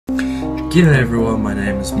G'day everyone, my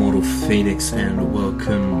name is Mortal Phoenix and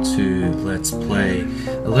welcome to Let's Play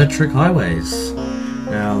Electric Highways.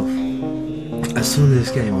 Now, I saw this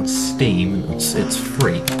game on Steam, it's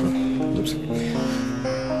free. Oops.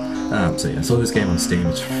 So yeah, I saw this game on Steam,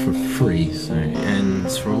 it's for free, and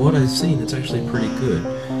from what I've seen, it's actually pretty good.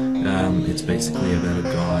 It's basically about a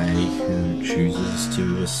guy who chooses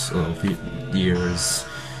to, the year is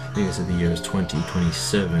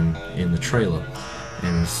 2027 in the trailer.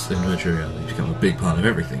 And in virtual reality become a big part of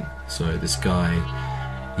everything. So this guy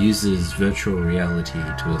uses virtual reality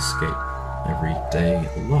to escape everyday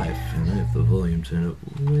life, and I have the volume turned up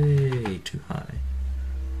way too high.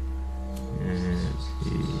 And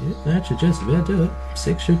yeah, that should just about do it.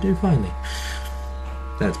 6 should do finally.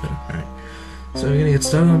 That's better. Alright. So we're gonna get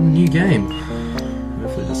started on a new game.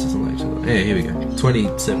 Hopefully this doesn't lag too long. Yeah, here we go.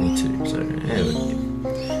 2072. So there we go.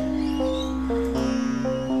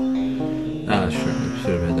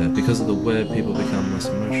 Should have read that. Because of the web, people become less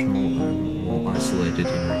emotional and more isolated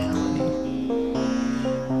in reality.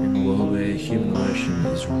 In a world where human emotion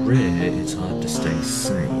is rare, it's hard to stay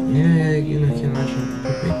sane. Yeah, you know, can imagine it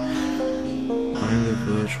could be. I'm the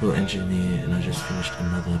virtual engineer and I just finished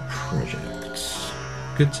another project.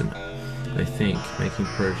 Good to know. I think making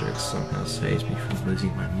projects somehow saves me from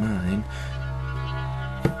losing my mind.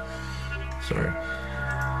 Sorry.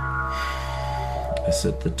 I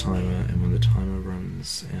set the timer, and when the timer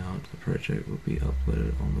runs out, the project will be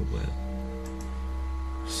uploaded on the web.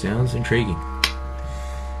 Sounds intriguing.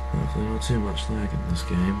 Hopefully not too much lag in this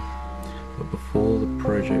game. But before the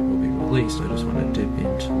project will be released, I just want to dip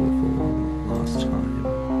into it for one last time.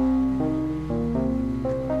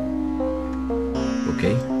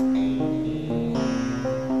 Okay.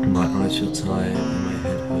 My eyes feel tired and my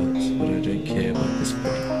head hurts, but I don't care about this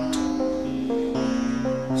project.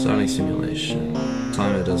 Starting simulation.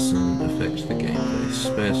 Timer doesn't affect the gameplay.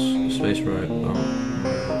 Space right bump,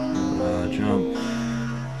 jump,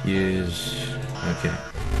 use. Okay.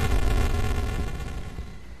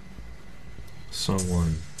 Song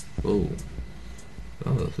 1. Oh,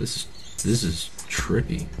 this is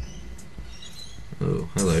trippy. Oh,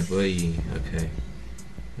 hello, boy. Okay.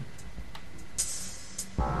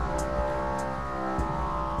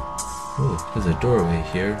 Oh, there's a doorway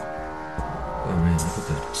here. Oh man, I got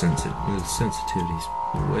the sensitivity's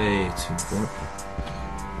way too warpy.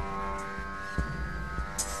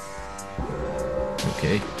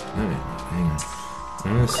 Okay, alright, hang on.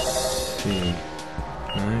 Let's see.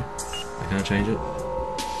 No? I can't change it?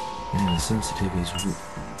 Man, the sensitivity's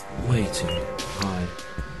way too high.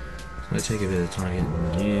 It's gonna take a bit of time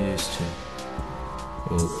getting used to.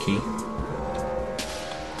 Okay.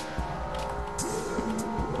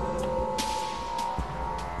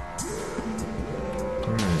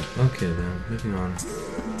 Okay then, moving on.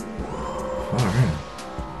 Far out.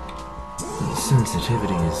 The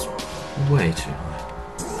sensitivity is way too high.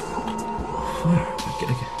 Fuck.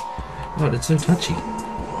 Oh, it's so touchy.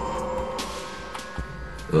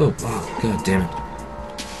 Oh, god damn it.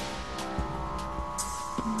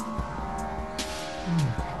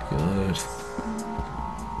 Oh, god.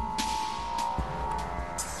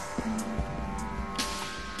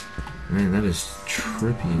 Man, that is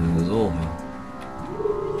trippy as all hell.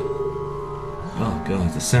 Oh god,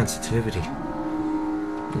 the sensitivity.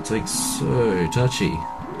 It's like so touchy.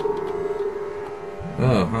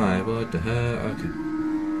 Oh, hi, what the hell? Okay.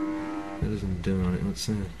 That doesn't do on it, what's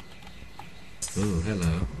that? Oh,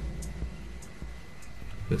 hello.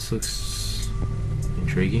 This looks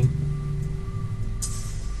intriguing.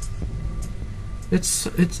 It's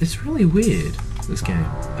really weird, this game,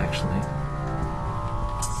 actually.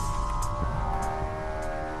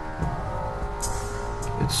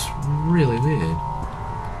 It's really weird.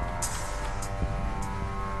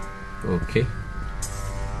 Okay.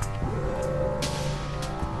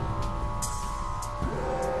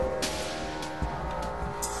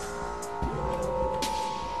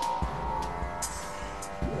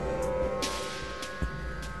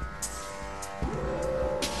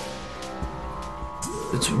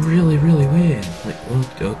 It's really weird. Like,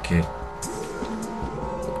 what? Okay.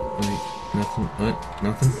 Wait, nothing. What?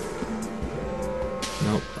 Nothing?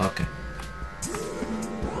 Nope, okay.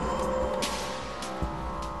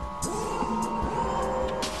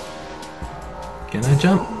 Can I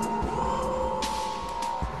jump?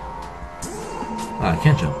 Ah, I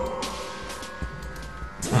can't jump.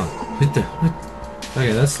 Oh, hit the... What?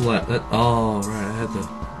 Okay, that's that. Oh, right, I had the...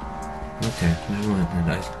 Okay, never mind.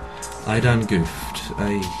 And I done goofed.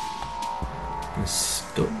 I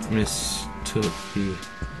mistook the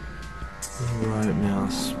right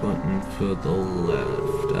mouse button for the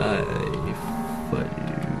left. I fucked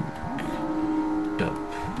up.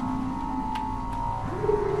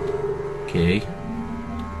 Okay.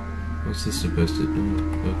 What's this supposed to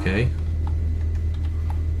do? Okay.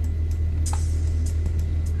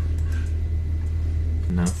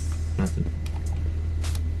 No, nothing.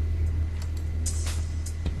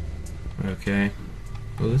 Okay.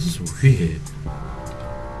 Well, this is weird.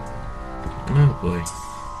 Oh boy.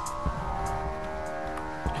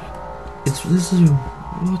 This is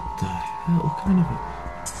what the hell? What kind of a?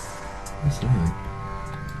 What's that?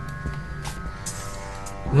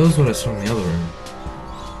 That was what I saw in the other room.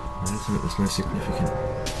 I don't think there's no significant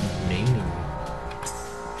meaning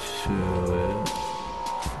to it.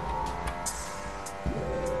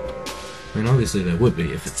 I mean, obviously there would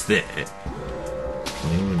be if it's there.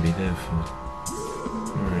 Well, it wouldn't be there for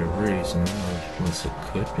no reason, unless it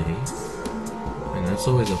could be. And that's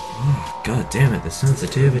always a... Oh, god damn it, the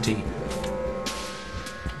sensitivity.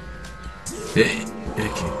 Okay.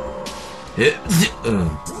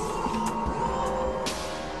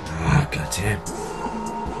 Ah, god damn.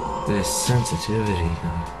 The sensitivity.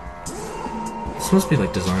 This must be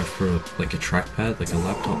like designed for a trackpad, like a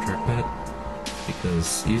laptop trackpad.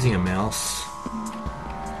 Because using a mouse...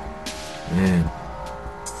 Man.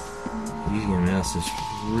 Using a mouse is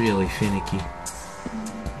really finicky.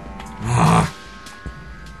 Ah!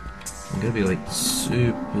 I'm gonna be like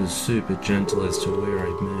super gentle as to where I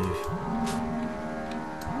move.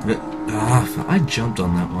 But, I jumped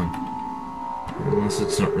on that one. Unless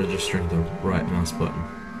it's not registering the right mouse button.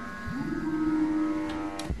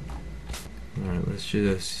 Alright, let's do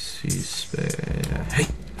this. Use spare. Hey!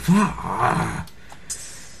 Ah!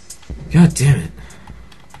 God damn it.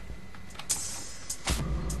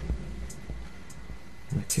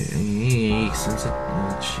 Okay, since it...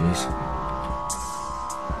 Oh, jeez.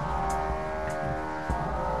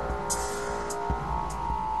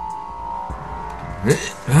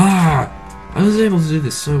 I was able to do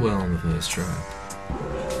this so well on the first try.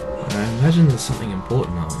 I imagine there's something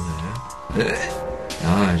important on there.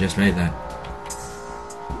 I just made that.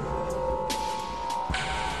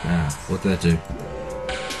 What did that do?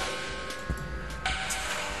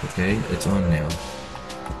 Okay, it's on now.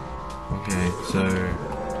 Okay, so...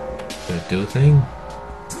 did it do a thing?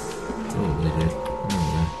 Probably did. I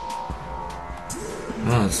don't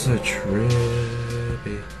know. It's so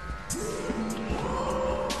trippy.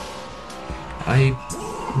 I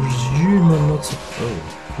presume I'm not supposed... Oh,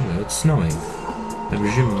 hello, it's snowing. I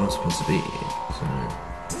presume I'm not supposed to be here, so...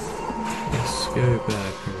 let's go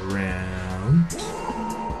back around.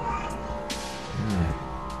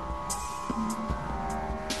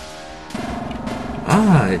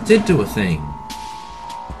 Ah, it did do a thing.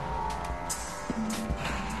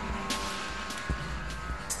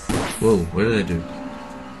 Whoa, what did I do?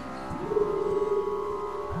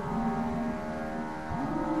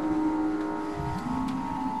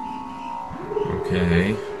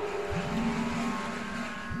 Okay.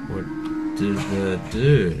 What did that do?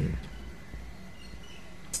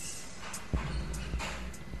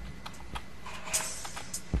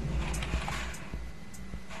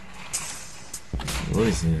 What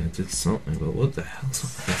is it? It did something, but what the hell's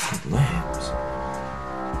up with these lamps?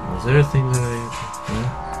 Was there a thing that I... Huh?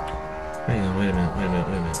 Hang on, wait a minute.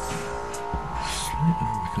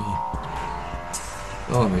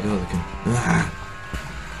 Oh my god, they can... Ah!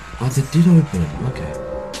 Oh, they did open. Okay.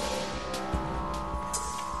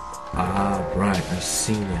 Ah, right, I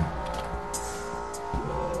see now.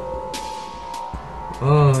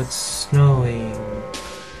 Oh, it's snowing.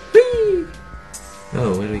 Whee!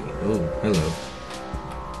 Oh, where do we go? Oh, hello.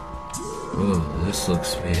 Oh, this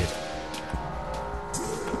looks weird.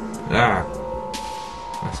 Ah!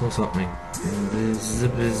 I saw something.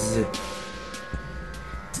 Invisible.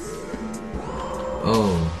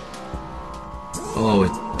 Oh. Oh,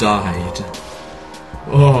 it died.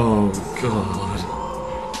 Oh, God.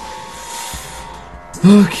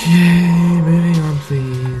 Okay, moving on,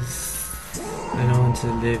 please. I don't want to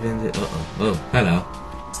live in the... Uh-oh. Oh, hello.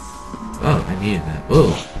 Oh, I needed that.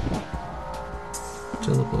 Oh.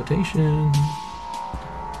 Teleportation.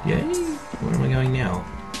 Yay. Where am I going now?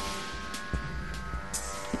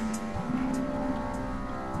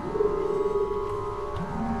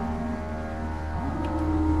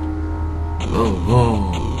 Oh,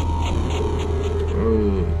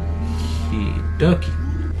 okie-dokie.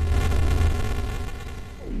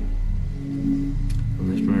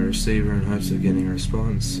 Unleash my receiver in hopes of getting a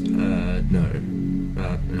response. No.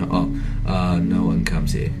 No one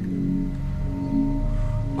comes here.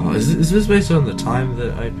 Oh, is this based on the time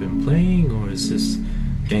that I've been playing, or is this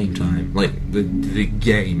game time? Like, the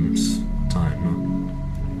game's time,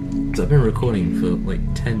 because I've been recording for like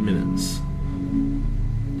 10 minutes.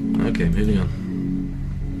 Okay, moving on.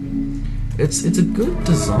 It's a good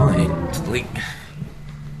design. Like,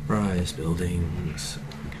 rise buildings.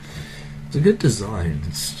 It's a good design.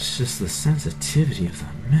 It's just the sensitivity of the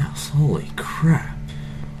mouse. Holy crap!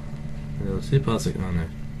 There were 2 parts. Oh no,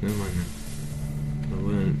 never mind. There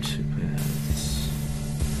weren't 2 paths.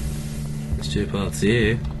 There's 2 parts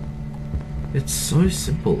here. It's so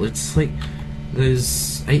simple. It's like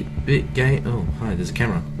those 8-bit game. Oh, hi. There's a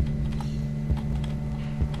camera.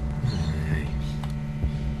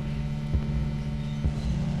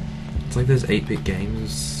 It's like those 8-bit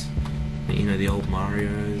games, you know, the old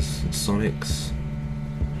Marios and Sonics,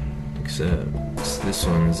 except this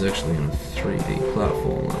one is actually on a 3D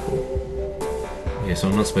platform level. Yeah, so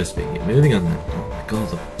I'm not supposed to be moving on that. Oh my god,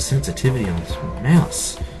 the sensitivity on this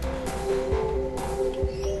mouse.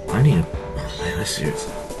 I need a... Oh man, I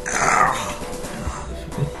seriously...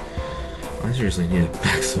 I seriously need a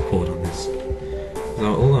back support on this.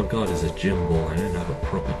 So all I've got is a gym ball, I don't have a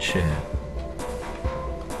proper chair.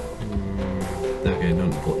 Okay, not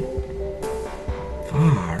important.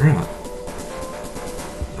 Far out.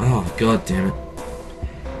 Oh, god damn it.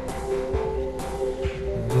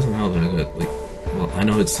 It doesn't help that I got, like, well, I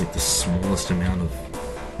know it's like the smallest amount of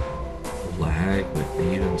lag, but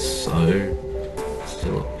even so, it's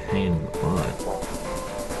still a pain in the butt.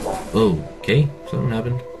 Okay, something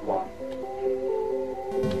happened.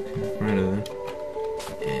 Okay, right over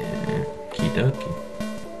there. Okie-dokie.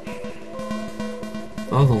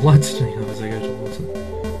 Oh, the light's turning off as I go towards it.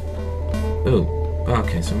 Oh,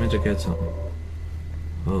 okay, so I'm meant to get something.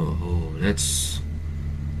 Oh, that's...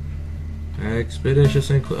 expeditious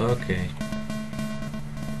and cool. Okay.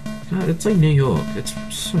 God, it's like New York. It's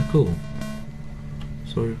so cool.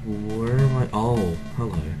 So, where am I? Oh,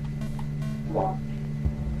 hello.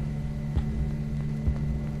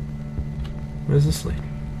 Where's this lead?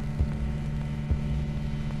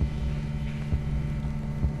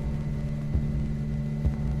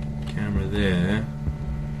 Camera there.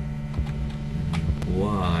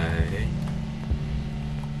 Why?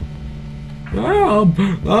 Help!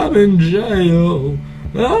 I'm in jail!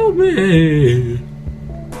 Help me!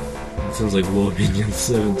 It sounds like War Minion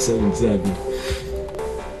 777.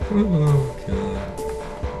 Oh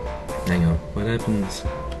god. Hang on, what happens?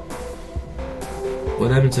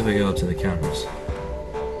 What happens if I go up to the cameras?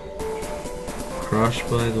 Crushed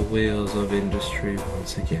by the wheels of industry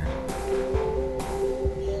once again.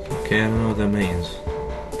 Okay, I don't know what that means.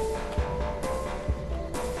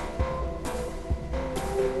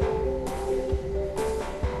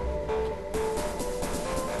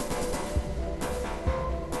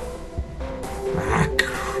 Ah,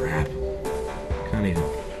 crap. Can't even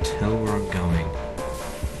tell where I'm going.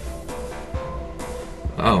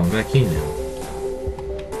 Oh, I'm back here now.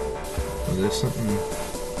 Was there something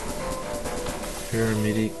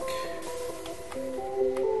pyramidic?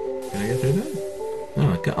 Can I get through that? No,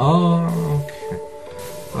 I can't. Oh, okay.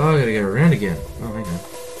 Oh, I gotta go around again. Oh, hang on.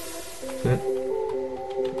 That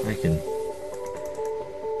I can.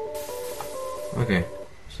 Okay,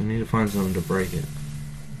 so I need to find something to break it.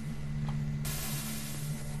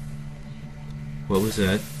 What was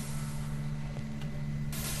that?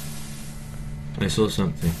 I saw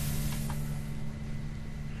something.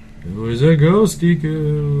 It was a ghosty.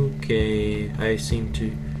 Okay, I seem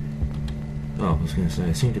to. Oh, I was gonna say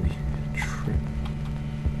I seem to be tripped.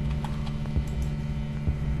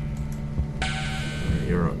 Right,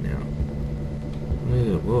 you're up now.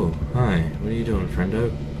 Whoa, hi. What are you doing,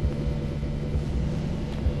 friendo?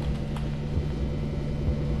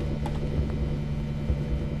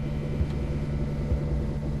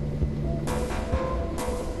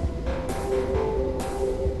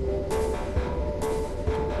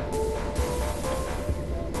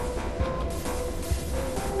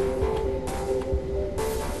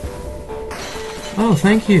 Oh,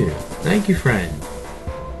 thank you. Thank you, friend.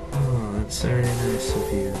 Oh, that's very nice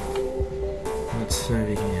of you. What's over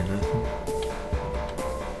here? Nothing?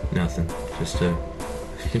 Nothing. Just a...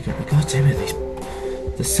 God damn it,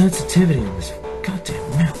 the sensitivity on this goddamn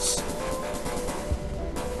mouse.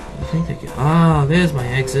 I think they can... Ah, there's my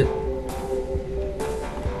exit.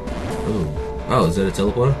 Oh. Oh, is that a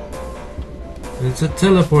teleporter? It's a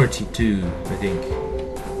teleporty too, I think.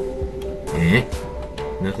 Eh?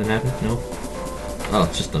 Nothing happened? No? Oh,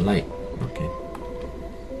 it's just the light. Okay.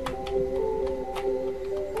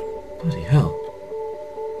 Bloody hell.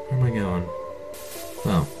 Where am I going?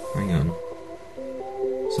 Oh, hang on.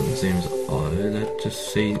 Something seems odd. That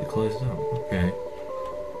just see it closed up. Okay.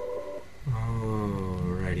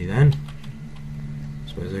 Alrighty then.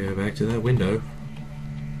 Suppose I go back to that window.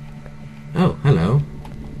 Oh, hello.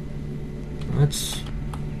 That's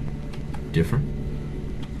different.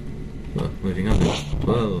 Well, moving on then.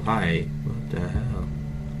 Whoa, hi. The hell?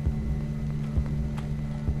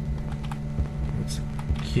 That's a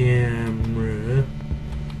camera.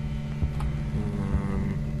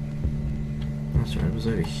 That's right, it was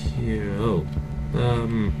over here. Oh.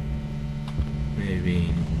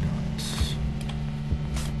 Maybe not.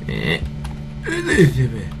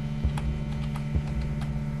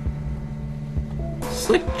 It's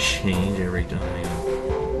like change every time.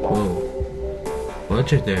 Whoa.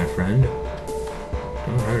 Watch it there, friend.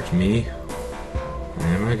 Don't hurt me. I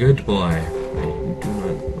am a good boy. I do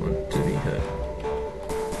not want to be hurt.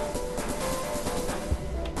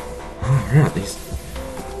 Alright, these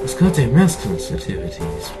goddamn mouse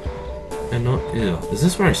sensitivities. And not ew. Is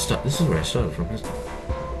this where I start? This is where I started from, isn't it?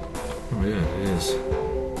 Oh my god, it is.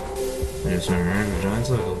 I just went around in a giant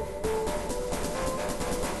circle.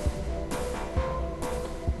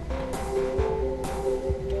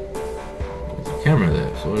 There's a camera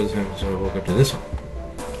there, so what does happen if I walk up to this one?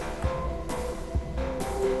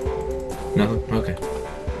 Nothing? Okay.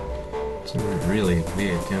 It's a really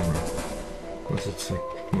weird camera. Unless it's like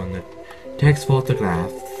one that takes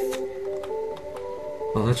photographs.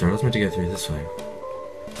 Oh, that's right, I was meant to go through this way.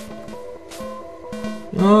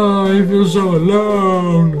 Oh, I feel so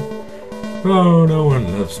alone! Oh, no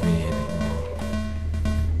one loves me anymore.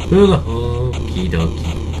 To the hokey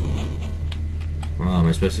dokey. Oh, am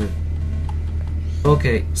I supposed to?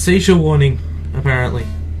 Okay, seizure warning, apparently.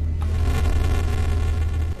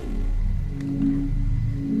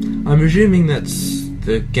 I'm presuming that's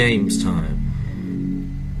the game's time.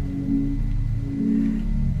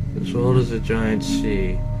 As well as a giant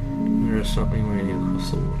sea, there is something waiting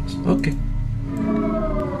across the waters. Okay.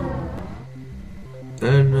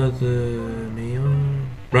 Another neon.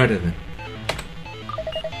 Righto then.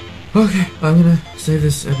 Okay, I'm gonna save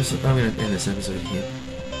this episode. I'm gonna end this episode here.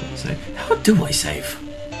 Save. How do I save?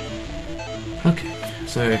 Okay,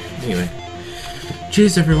 so anyway.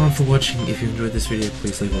 Cheers everyone for watching. If you enjoyed this video,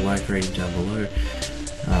 please leave a like rating down below.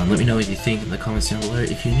 Let me know what you think in the comments down below.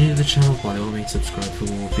 If you're new to the channel, by all means subscribe for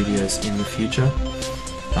more videos in the future.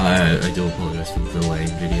 I do apologize for the delay in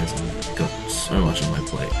videos. I've got so much on my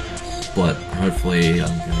plate. But hopefully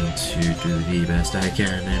I'm going to do the best I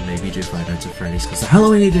can and maybe do Five Nights at Freddy's because the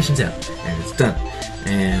Halloween edition's out and it's done.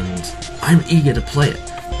 And I'm eager to play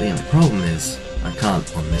it. The only problem is I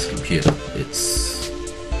can't on this computer. It's...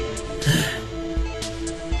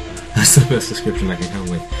 That's the best description I can come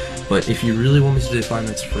with. But if you really want me to do Five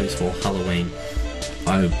Nights at Freddy's for Halloween,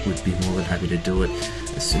 I would be more than happy to do it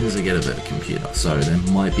as soon as I get a better computer. So there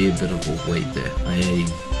might be a bit of a wait there. I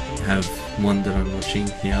have one that I'm watching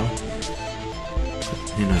now.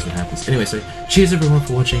 Who knows what happens. Anyway, so cheers everyone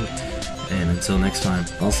for watching, and until next time,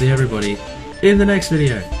 I'll see everybody in the next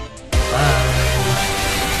video. Bye!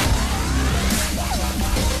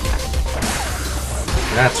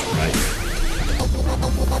 That's right.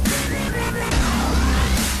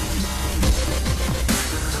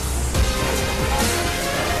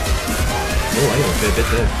 Oh, I got a fair bit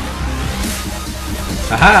there.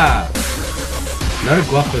 Haha! No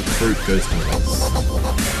guava fruit goes to waste.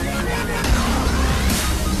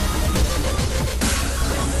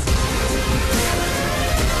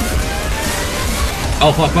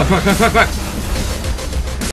 Oh, fuck.